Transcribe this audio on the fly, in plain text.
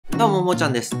どうも、もちゃ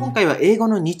んです。今回は英語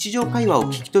の日常会話を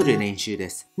聞き取る練習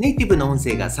です。ネイティブの音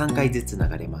声が3回ずつ流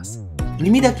れます。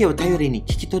耳だけを頼りに聞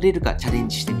き取れるかチャレン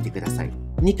ジしてみてください。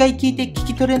2回聞いて聞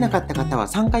き取れなかった方は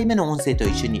3回目の音声と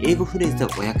一緒に英語フレーズ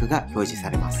と語訳が表示さ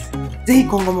れます。ぜひ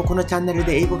今後もこのチャンネル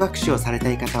で英語学習をされ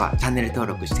たい方はチャンネル登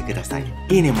録してください。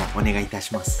いいねもお願いいた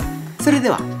します。それ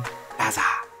では、どうぞ。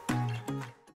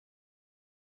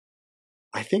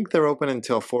I think they're open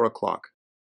until 4 o'clock.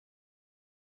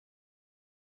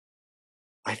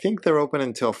 I think they're open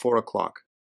until 4 o'clock.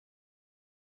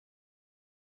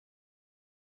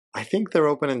 I think they're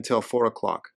open until 4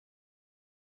 o'clock.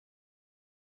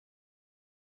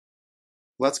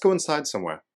 Let's go inside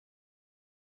somewhere.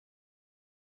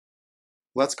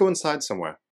 Let's go inside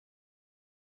somewhere.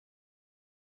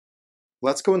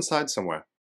 Let's go inside somewhere.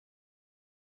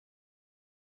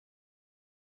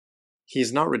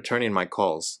 He's not returning my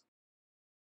calls.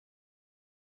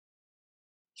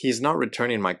 He's not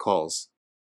returning my calls.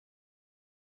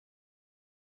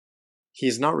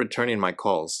 He's not returning my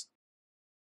calls.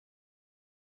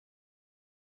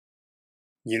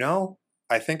 You know,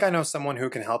 I think I know someone who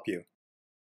can help you.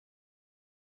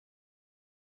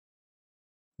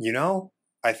 You know,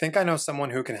 I think I know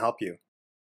someone who can help you.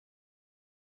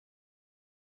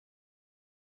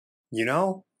 You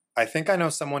know, I think I know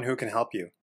someone who can help you.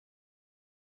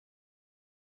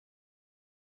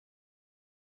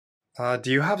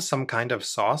 Do you have some kind of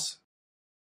sauce?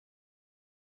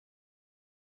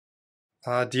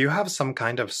 Do you have some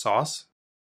kind of sauce?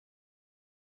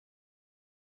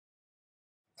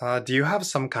 Do you have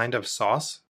some kind of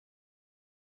sauce?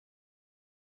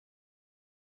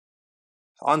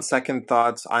 On second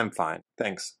thoughts, I'm fine,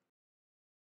 thanks.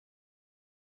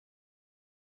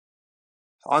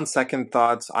 On second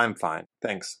thoughts, I'm fine,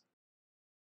 thanks.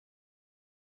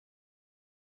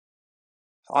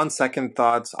 On second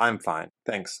thoughts, I'm fine,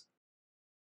 thanks.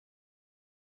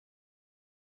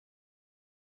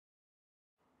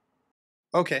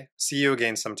 Okay, see you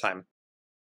again sometime.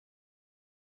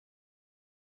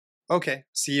 Okay,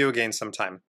 see you again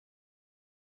sometime.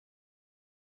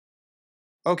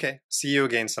 Okay, see you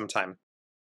again sometime.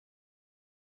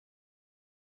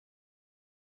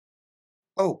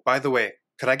 Oh, by the way,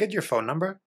 could I get your phone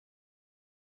number?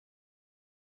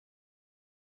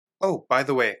 Oh, by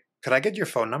the way, could I get your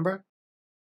phone number?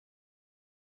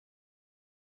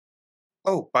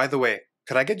 Oh, by the way,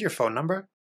 could I get your phone number?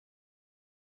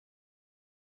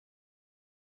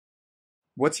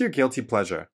 What's your guilty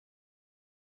pleasure?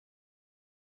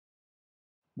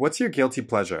 What's your guilty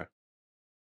pleasure?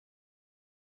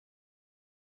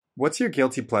 What's your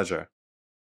guilty pleasure?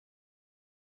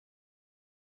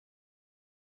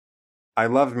 I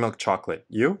love milk chocolate.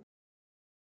 You?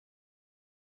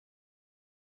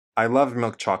 I love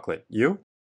milk chocolate. You?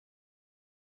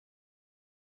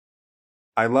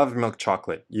 I love milk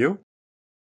chocolate. You?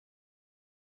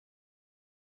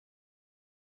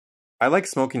 I like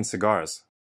smoking cigars.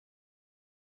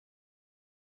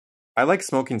 I like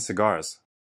smoking cigars.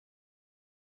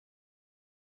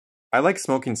 I like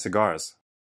smoking cigars.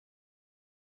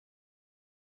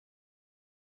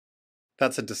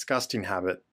 That's a disgusting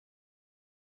habit.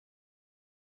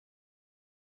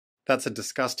 That's a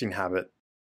disgusting habit.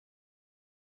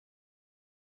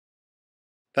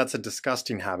 That's a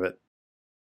disgusting habit.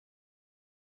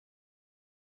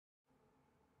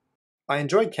 I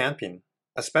enjoy camping,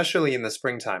 especially in the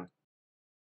springtime.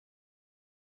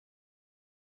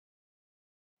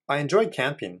 I enjoy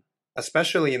camping,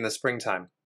 especially in the springtime.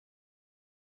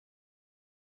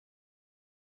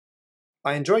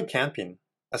 I enjoy camping,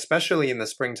 especially in the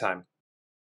springtime.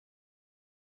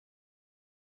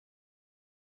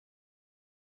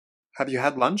 Have you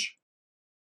had lunch?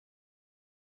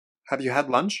 Have you had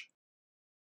lunch?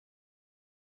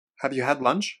 Have you had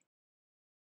lunch?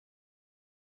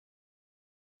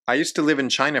 I used to live in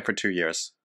China for 2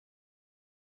 years.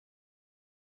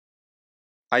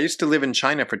 I used to live in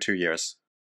China for 2 years.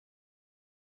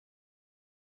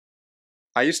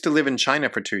 I used to live in China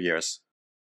for 2 years.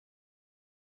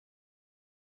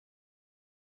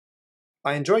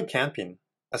 I enjoy camping,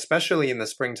 especially in the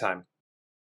springtime.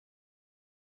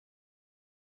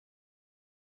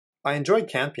 I enjoy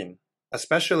camping,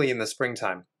 especially in the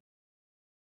springtime.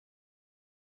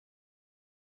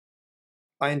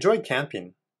 I enjoy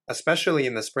camping, especially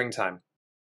in the springtime.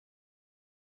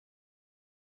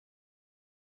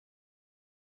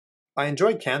 I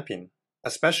enjoy camping,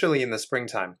 especially in the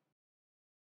springtime.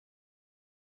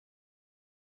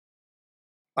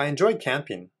 I enjoy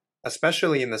camping,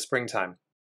 especially in the springtime.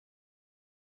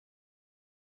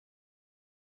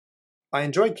 I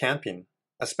enjoy camping,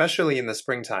 especially in the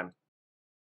springtime.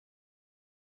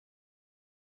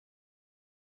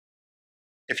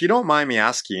 If you don't mind me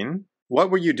asking, what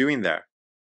were you doing there?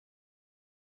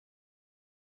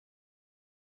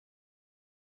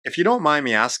 If you don't mind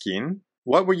me asking,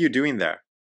 what were you doing there?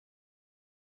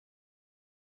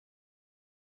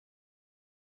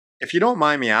 If you don't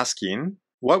mind me asking,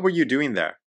 what were you doing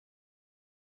there?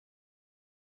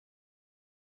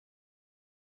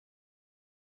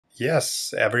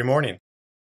 Yes, every morning.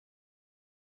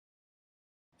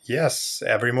 Yes,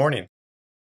 every morning.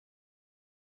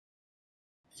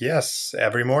 Yes,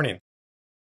 every morning.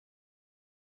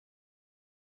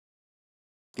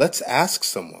 Let's ask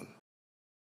someone.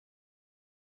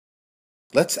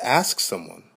 Let's ask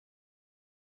someone.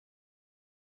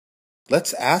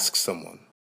 Let's ask someone.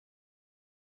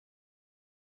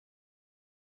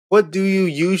 What do you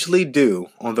usually do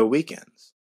on the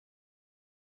weekends?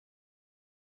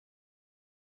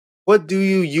 What do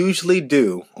you usually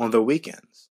do on the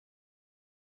weekends?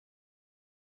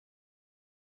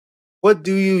 What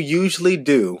do you usually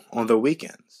do on the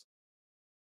weekends?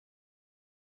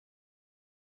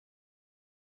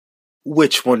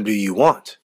 Which one do you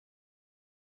want?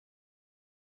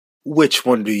 Which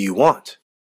one do you want?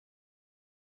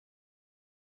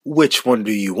 Which one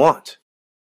do you want?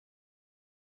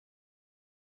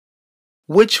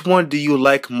 Which one do you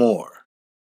like more?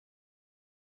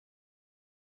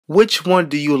 Which one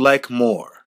do you like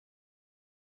more?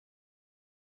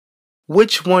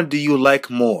 Which one do you like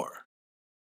more?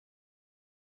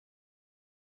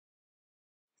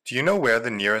 Do you know where the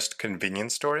nearest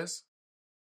convenience store is?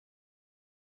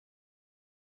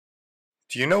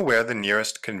 Do you know where the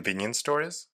nearest convenience store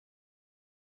is?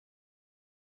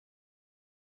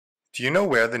 Do you know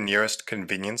where the nearest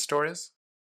convenience store is?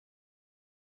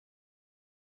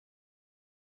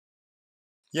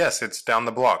 Yes, it's down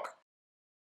the block.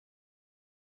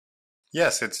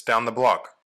 Yes, it's down the block.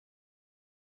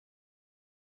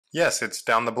 Yes, it's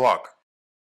down the block.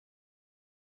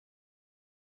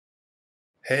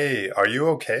 Hey, are you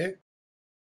okay?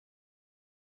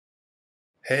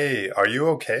 Hey, are you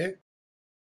okay?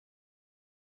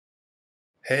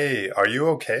 Hey, are you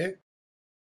okay?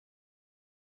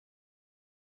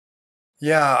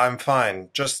 Yeah, I'm fine,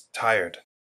 just tired.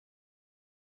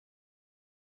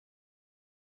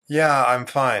 Yeah, I'm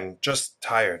fine, just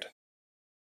tired.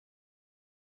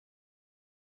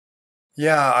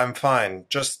 Yeah, I'm fine,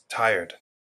 just tired.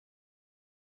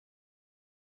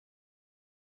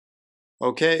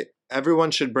 Okay,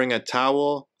 everyone should bring a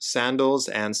towel, sandals,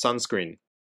 and sunscreen.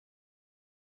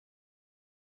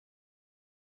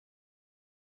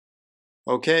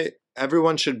 Okay,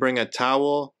 everyone should bring a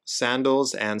towel,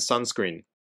 sandals, and sunscreen.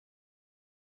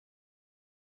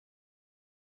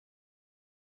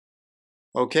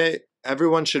 Okay,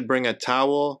 everyone should bring a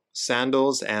towel,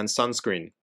 sandals, and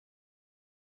sunscreen.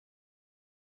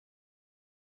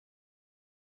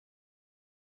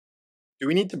 Do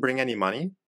we need to bring any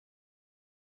money?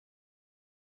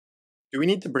 Do we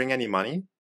need to bring any money?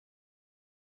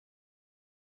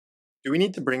 Do we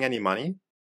need to bring any money?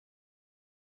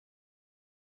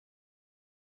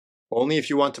 Only if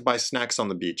you want to buy snacks on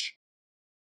the beach.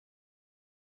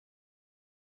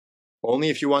 Only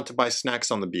if you want to buy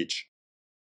snacks on the beach.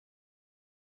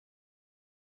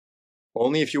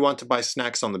 Only if you want to buy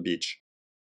snacks on the beach.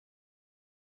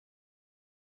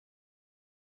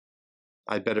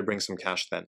 I'd better bring some cash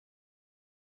then.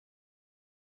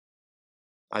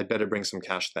 I'd better bring some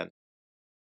cash then.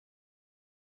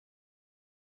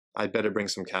 I'd better bring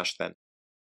some cash then.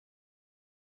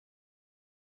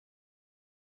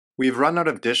 We've run out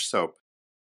of dish soap.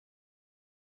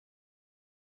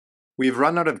 We've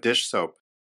run out of dish soap.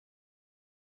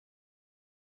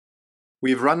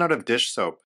 We've run out of dish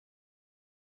soap.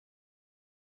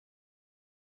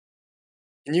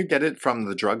 Can you get it from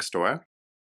the drugstore?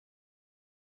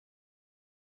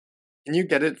 Can you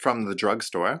get it from the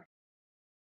drugstore?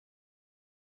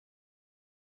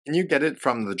 Can you get it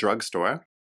from the drugstore?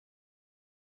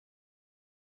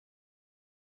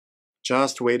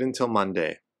 Just wait until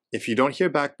Monday. If you don't hear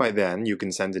back by then, you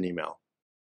can send an email.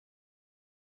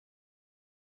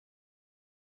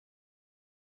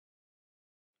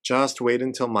 Just wait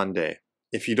until Monday.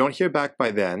 If you don't hear back by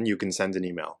then, you can send an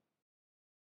email.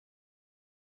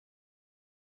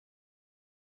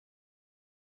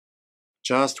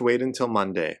 Just wait until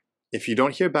Monday. If you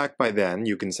don't hear back by then,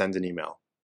 you can send an email.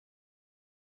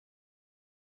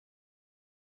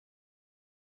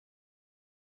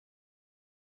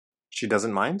 She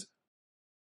doesn't mind?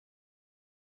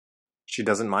 She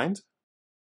doesn't mind?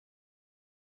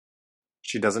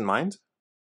 She doesn't mind?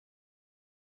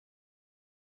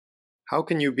 How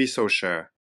can you be so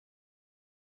sure?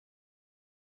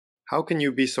 How can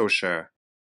you be so sure?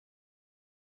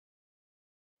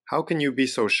 How can you be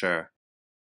so sure?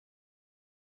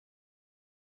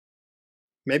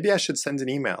 Maybe I should send an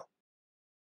email.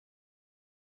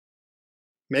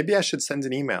 Maybe I should send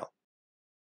an email.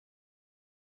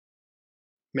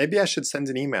 Maybe I should send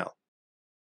an email.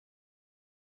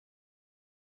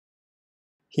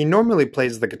 He normally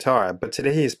plays the guitar, but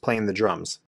today he is playing the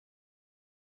drums.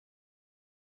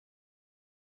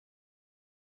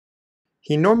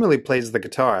 He normally plays the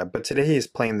guitar, but today he is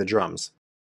playing the drums.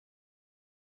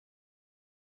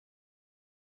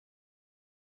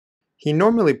 He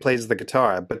normally plays the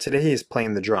guitar, but today he is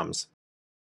playing the drums.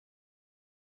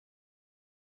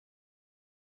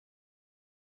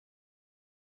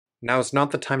 Now's not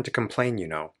the time to complain, you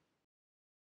know.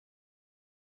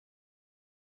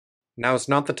 Now's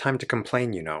not the time to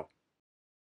complain, you know.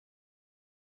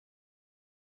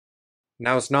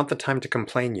 Now's not the time to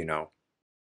complain, you know.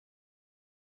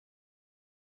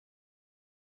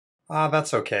 Ah,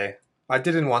 that's okay. I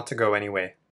didn't want to go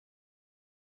anyway.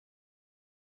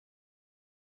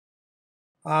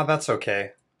 Ah, that's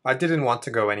okay. I didn't want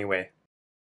to go anyway.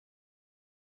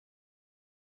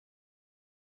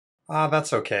 Ah,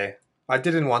 that's okay. I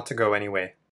didn't want to go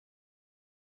anyway.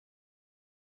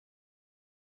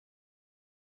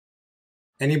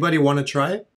 Anybody want to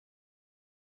try it?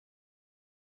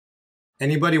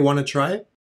 Anybody want to try it?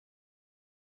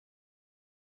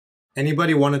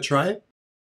 Anybody want to try it?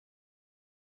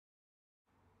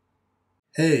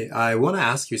 Hey, I want to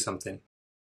ask you something.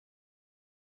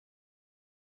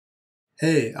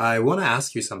 Hey, I want to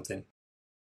ask you something.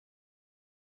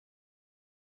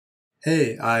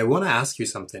 Hey, I want to ask you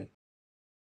something.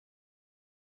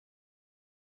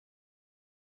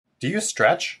 Do you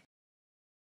stretch?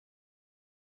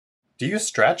 Do you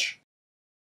stretch?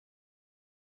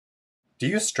 Do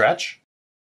you stretch?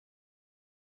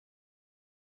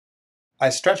 I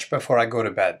stretch before I go to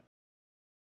bed.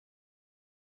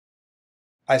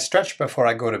 I stretch before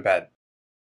I go to bed.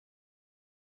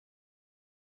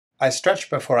 I stretch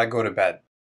before I go to bed.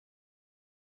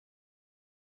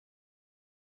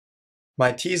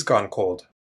 My tea's gone cold.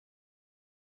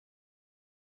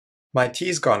 My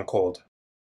tea's gone cold.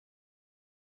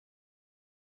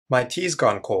 My tea's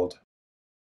gone cold.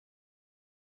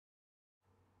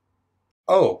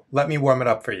 Oh, let me warm it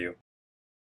up for you.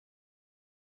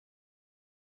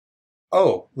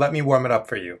 Oh, let me warm it up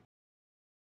for you.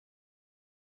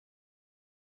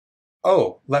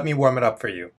 Oh, let me warm it up for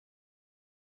you.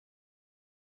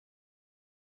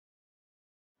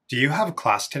 Do you have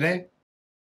class today?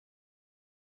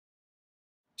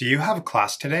 Do you have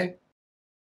class today?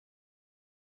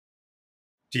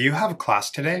 Do you have class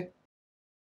today?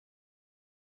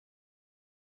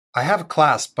 I have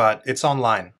class, but it's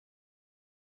online.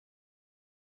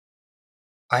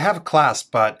 I have class,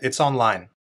 but it's online.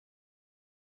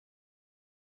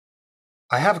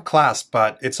 I have class,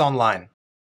 but it's online.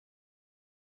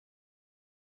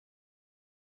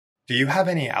 Do you have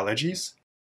any allergies?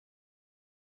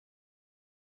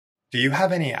 Do you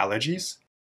have any allergies?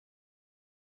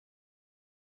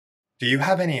 Do you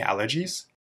have any allergies?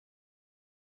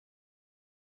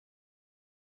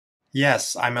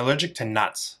 Yes, I'm allergic to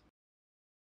nuts.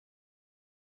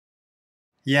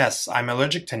 Yes, I'm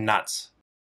allergic to nuts.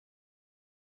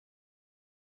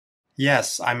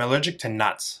 Yes, I'm allergic to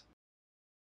nuts.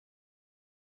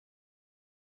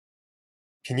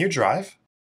 Can you drive?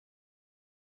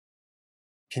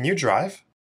 Can you drive?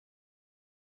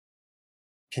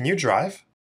 Can you drive?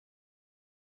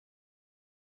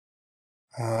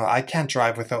 I can't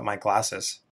drive without my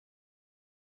glasses.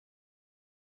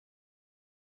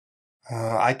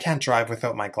 I can't drive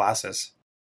without my glasses.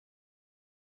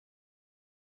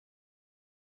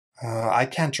 I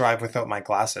can't drive without my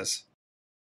glasses.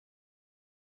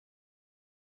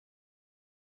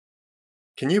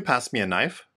 Can you pass me a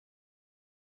knife?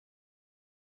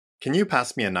 Can you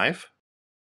pass me a knife?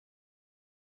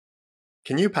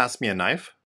 Can you pass me a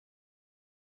knife?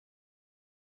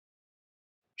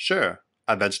 Sure.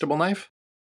 A vegetable knife?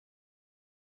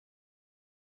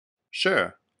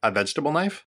 Sure. A vegetable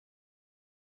knife?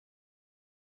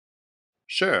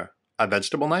 Sure. A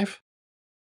vegetable knife?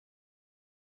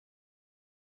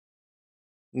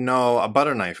 No, a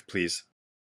butter knife, please.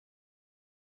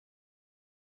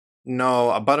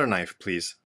 No, a butter knife,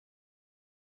 please.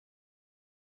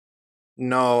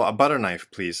 No, a butter knife,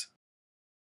 please.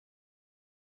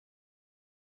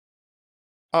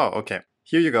 Oh, okay.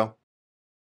 Here you go.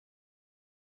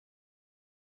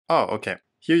 Oh, okay.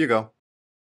 Here you go.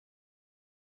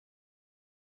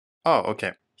 Oh,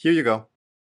 okay. Here you go.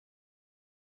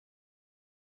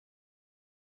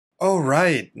 Oh,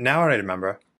 right. Now I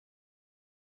remember.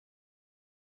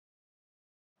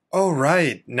 Oh,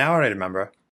 right. Now I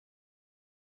remember.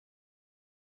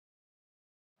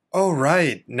 Oh,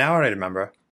 right. Now I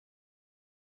remember.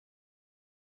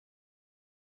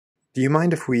 Do you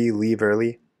mind if we leave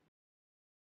early?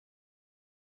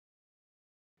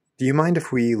 Do you mind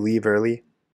if we leave early?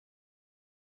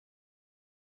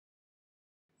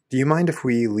 Do you mind if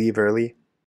we leave early?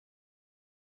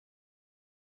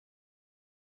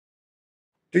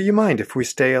 Do you mind if we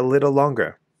stay a little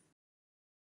longer?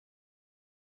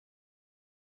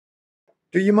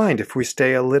 Do you mind if we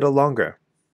stay a little longer?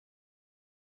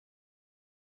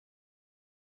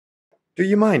 Do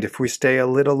you mind if we stay a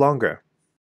little longer?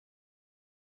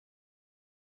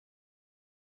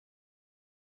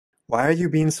 Why are you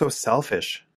being so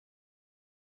selfish?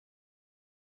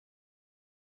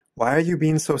 Why are you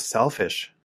being so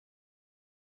selfish?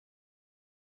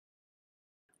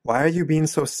 Why are you being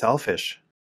so selfish?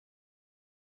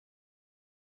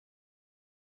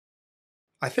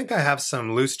 I think I have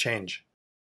some loose change.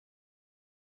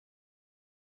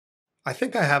 I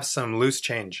think I have some loose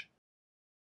change.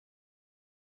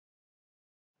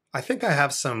 I think I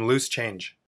have some loose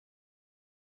change.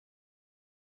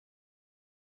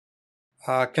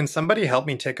 Can somebody help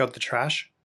me take out the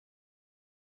trash?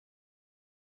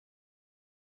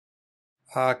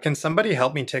 Can somebody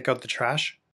help me take out the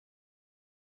trash?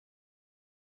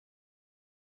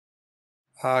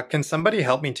 Can somebody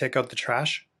help me take out the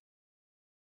trash?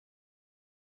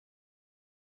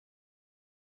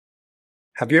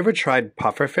 Have you ever tried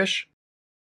pufferfish?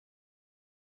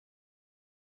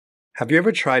 Have you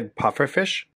ever tried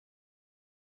pufferfish?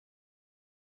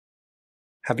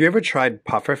 Have you ever tried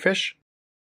pufferfish?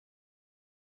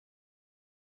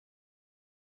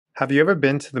 Have you ever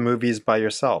been to the movies by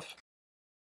yourself?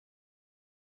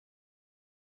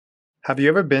 Have you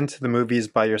ever been to the movies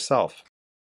by yourself?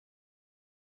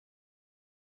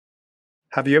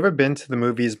 Have you ever been to the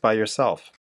movies by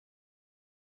yourself?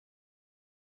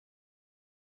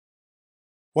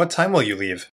 What time will you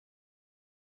leave?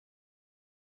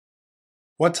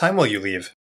 What time will you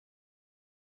leave?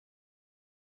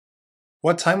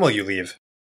 What time will you leave?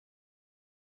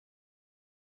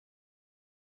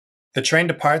 The train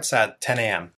departs at 10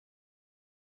 a.m.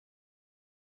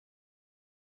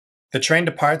 The train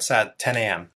departs at 10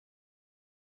 a.m.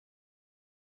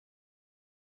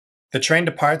 The train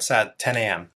departs at 10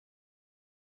 a.m.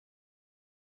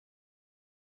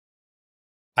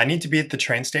 I need to be at the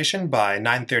train station by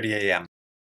 9:30 a.m.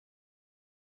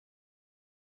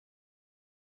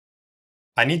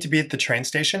 I need to be at the train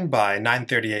station by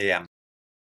 9:30 a.m.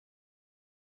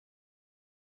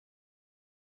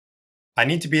 I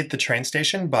need to be at the train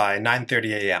station by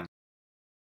 9:30 a.m.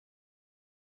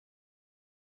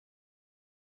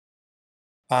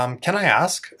 Can I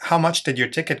ask, how much did your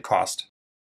ticket cost?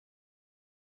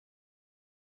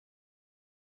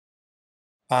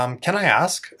 Can I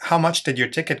ask, how much did your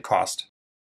ticket cost?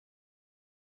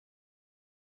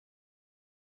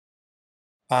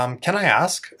 Can I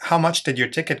ask, how much did your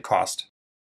ticket cost?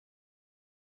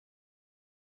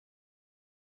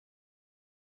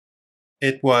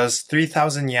 It was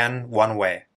 3,000 yen one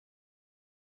way.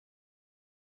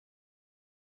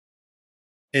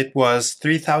 It was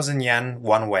 3,000 yen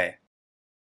one way.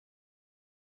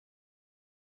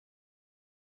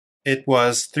 It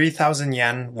was 3,000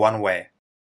 yen one way.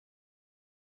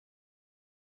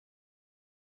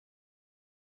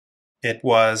 It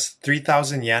was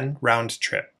 3,000 yen round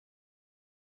trip.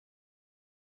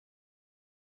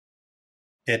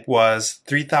 It was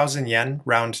 3,000 yen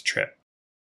round trip.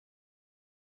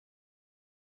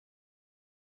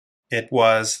 It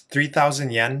was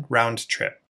 3,000 yen round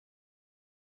trip.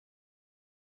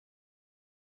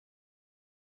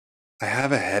 I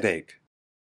have a headache.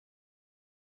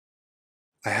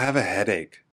 I have a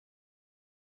headache.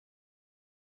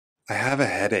 I have a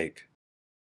headache.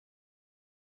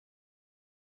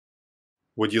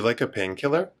 Would you like a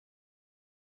painkiller?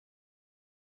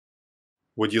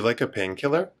 Would you like a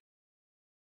painkiller?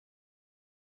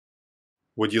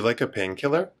 Would you like a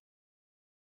painkiller?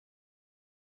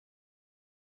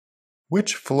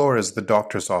 Which floor is the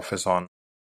doctor's office on?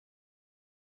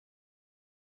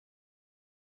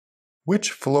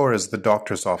 Which floor is the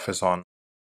doctor's office on?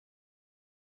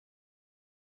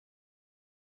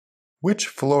 Which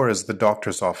floor is the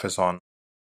doctor's office on?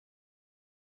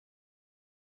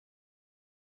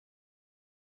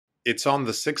 It's on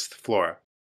the 6th floor.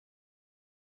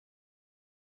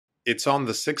 It's on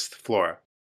the 6th floor.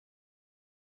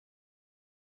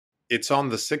 It's on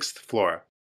the 6th floor.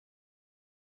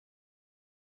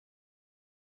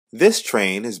 This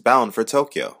train is bound for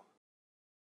Tokyo.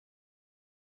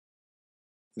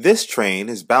 This train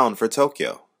is bound for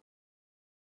Tokyo.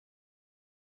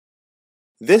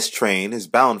 This train is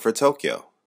bound for Tokyo.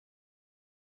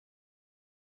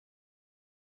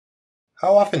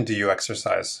 How often do you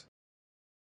exercise?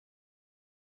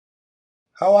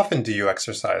 How often do you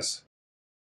exercise?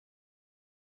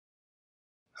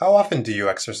 How often do you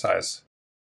exercise?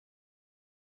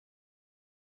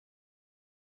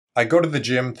 I go to the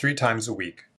gym 3 times a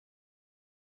week.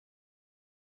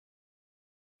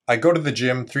 I go to the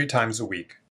gym 3 times a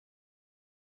week.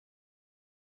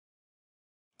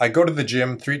 I go to the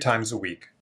gym 3 times a week.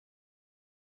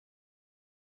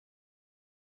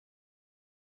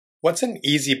 What's an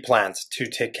easy plant to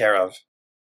take care of?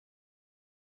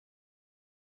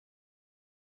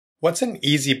 What's an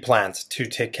easy plant to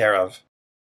take care of?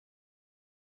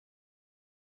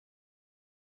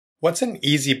 What's an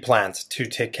easy plant to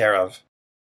take care of?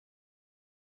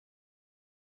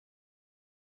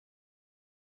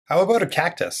 How about a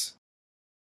cactus?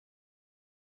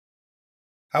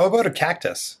 How about a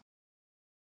cactus?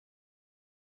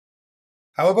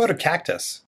 How about a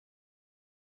cactus?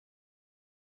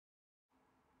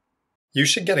 You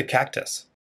should get a cactus.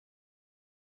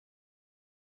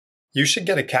 You should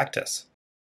get a cactus.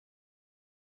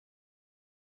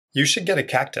 You should get a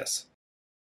cactus.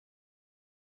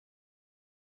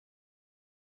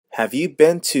 Have you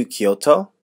been to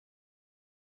Kyoto?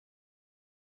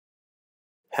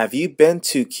 Have you been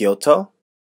to Kyoto?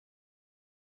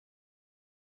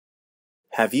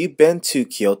 Have you been to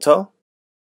Kyoto?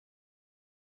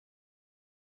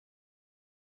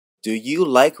 Do you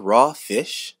like raw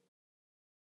fish?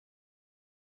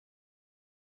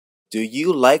 Do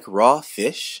you like raw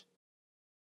fish?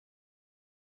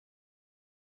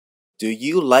 Do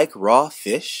you like raw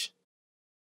fish?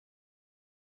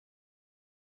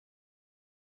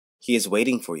 He is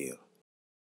waiting for you.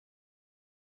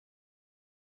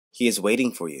 He is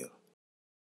waiting for you.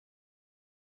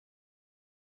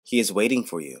 He is waiting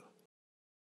for you.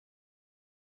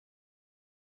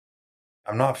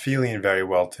 I'm not feeling very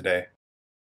well today.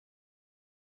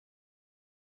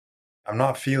 I'm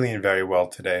not feeling very well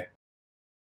today.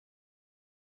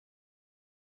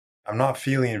 I'm not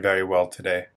feeling very well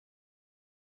today.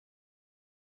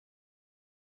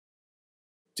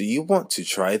 Do you want to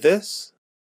try this?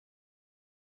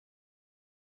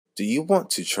 Do you want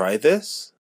to try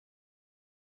this?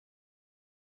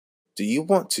 Do you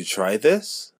want to try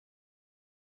this?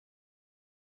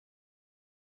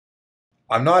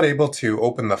 I'm not able to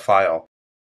open the file.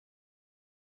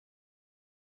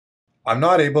 I'm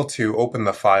not able to open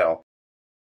the file.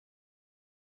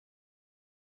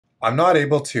 I'm not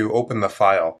able to open the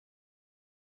file.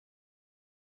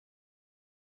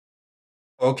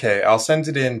 Okay, I'll send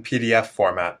it in PDF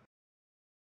format.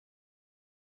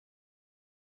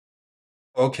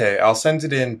 Okay, I'll send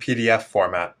it in PDF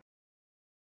format.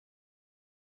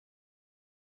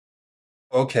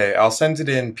 Okay, I'll send it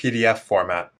in PDF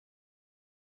format.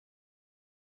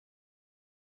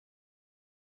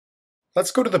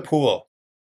 Let's go to the pool.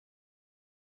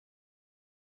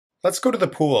 Let's go to the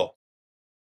pool.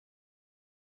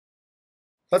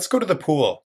 Let's go to the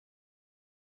pool.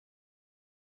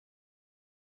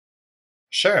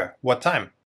 Sure, what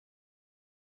time?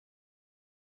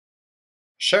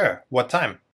 Sure, what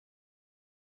time?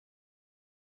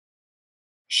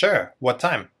 Sure, what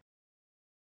time?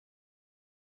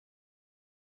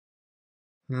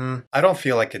 I don't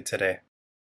feel like it today.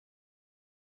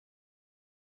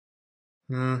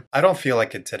 I don't feel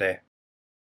like it today.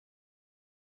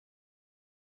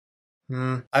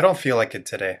 I don't feel like it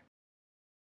today.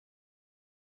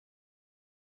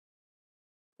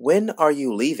 When are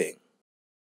you leaving?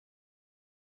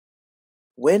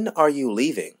 When are you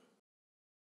leaving?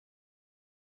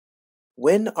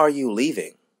 When are you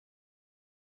leaving?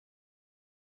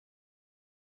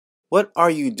 What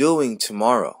are you doing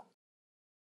tomorrow?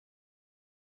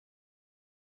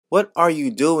 What are you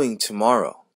doing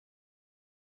tomorrow?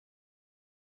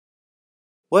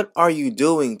 What are you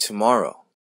doing tomorrow?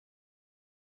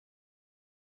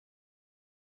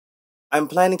 I'm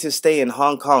planning to stay in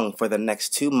Hong Kong for the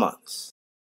next 2 months.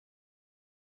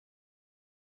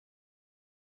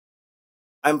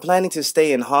 I'm planning to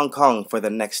stay in Hong Kong for the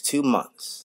next 2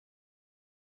 months.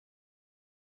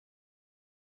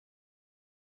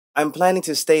 I'm planning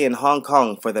to stay in Hong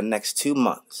Kong for the next 2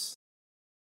 months.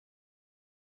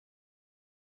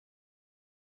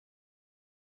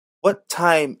 What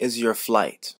time is your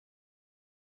flight?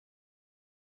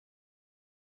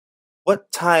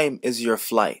 What time is your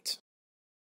flight?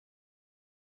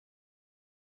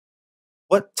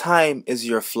 What time is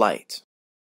your flight?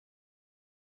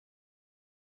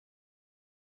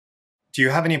 Do you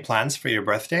have any plans for your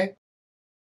birthday?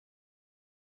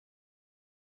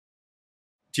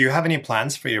 Do you have any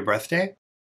plans for your birthday?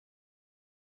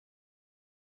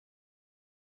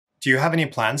 Do you have any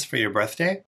plans for your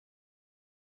birthday?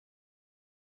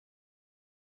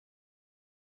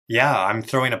 Yeah, I'm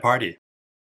throwing a party.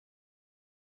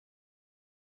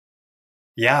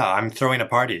 Yeah, I'm throwing a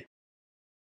party.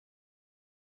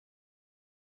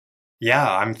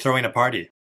 Yeah, I'm throwing a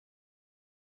party.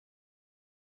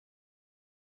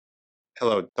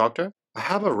 Hello, doctor. I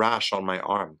have a rash on my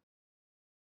arm.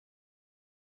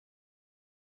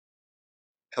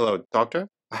 Hello, doctor.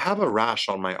 I have a rash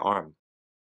on my arm.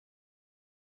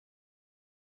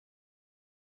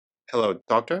 Hello,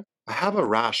 doctor. I have a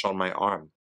rash on my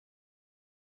arm.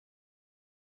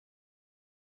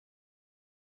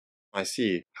 I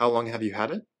see. How long have you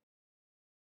had it?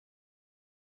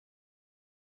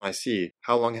 I see.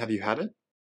 How long have you had it?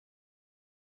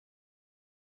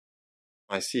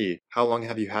 I see. How long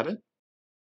have you had it?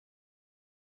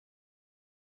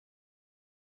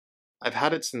 I've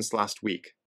had it since last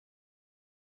week.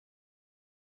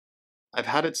 I've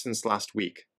had it since last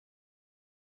week.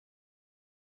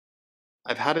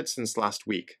 I've had it since last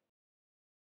week.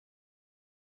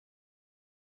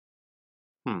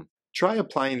 Try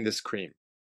applying this cream.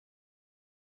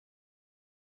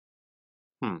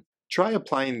 Try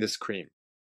applying this cream.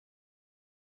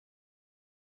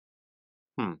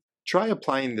 Try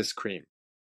applying this cream.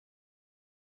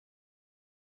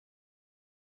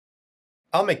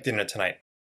 I'll make dinner tonight.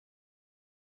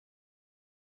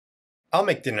 I'll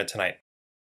make dinner tonight.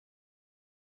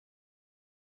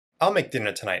 I'll make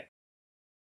dinner tonight.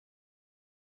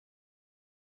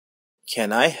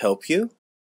 Can I help you?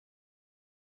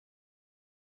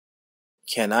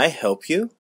 Can I help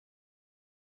you?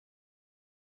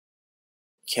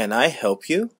 Can I help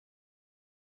you?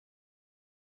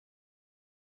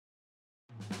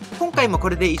 今回もこ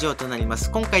れで以上となります。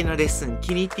今回のレッスン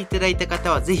気に入っていただいた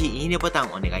方はぜひいいねボタ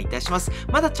ンをお願いいたします。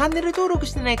まだチャンネル登録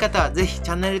してない方はぜひチ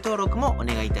ャンネル登録もお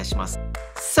願いいたします。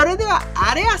それでは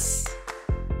あれやす。